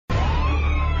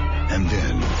And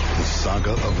then the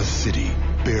saga of a city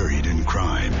buried in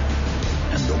crime.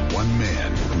 And the one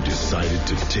man who decided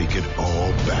to take it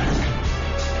all back.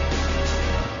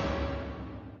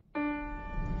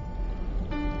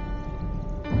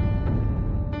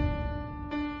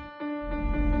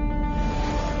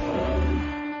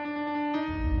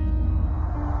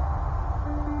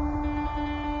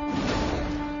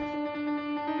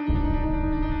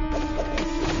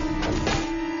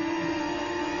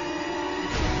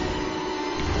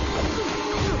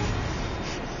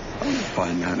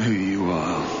 Find out who you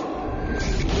are.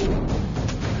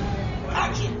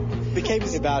 The Cape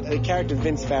is about a character,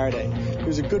 Vince Faraday,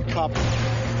 who's a good cop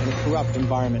in a corrupt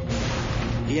environment.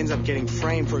 He ends up getting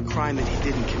framed for a crime that he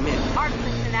didn't commit. Our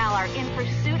personnel are in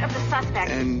pursuit of the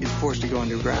suspect. And is forced to go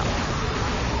underground.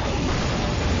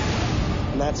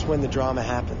 And that's when the drama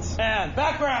happens. And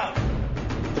background!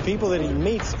 The people that he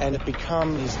meets and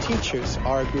become his teachers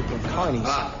are a group of carnies.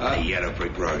 The yellow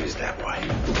brick road is that way.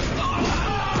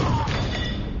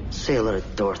 Sailor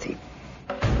Dorothy.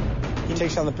 He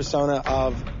takes on the persona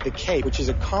of the Cape, which is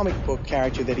a comic book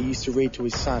character that he used to read to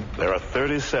his son. There are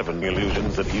 37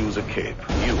 illusions that use a cape.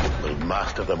 You will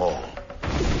master them all.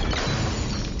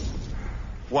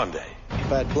 One day.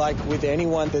 But like with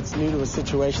anyone that's new to a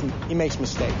situation, he makes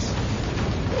mistakes.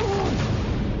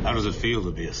 How does it feel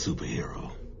to be a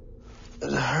superhero?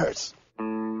 It hurts.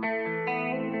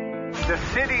 The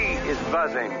city is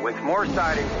buzzing with more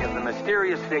sightings of the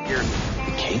mysterious figure.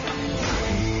 The Cape?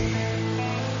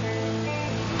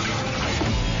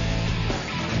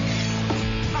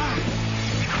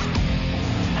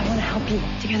 I want to help you.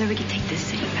 Together we can take this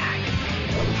city back.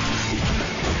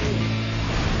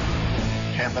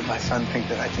 Can't let my son think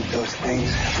that I did those things.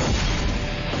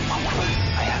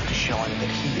 I have to show him that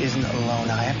he isn't alone.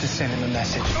 I have to send him a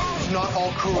message. It's not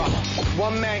all corrupt.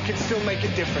 One man can still make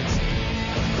a difference.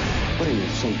 What are you,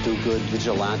 some do-good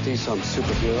vigilante, some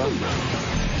superhero?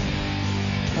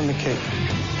 I'm the Cape.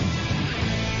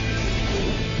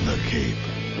 The Cape.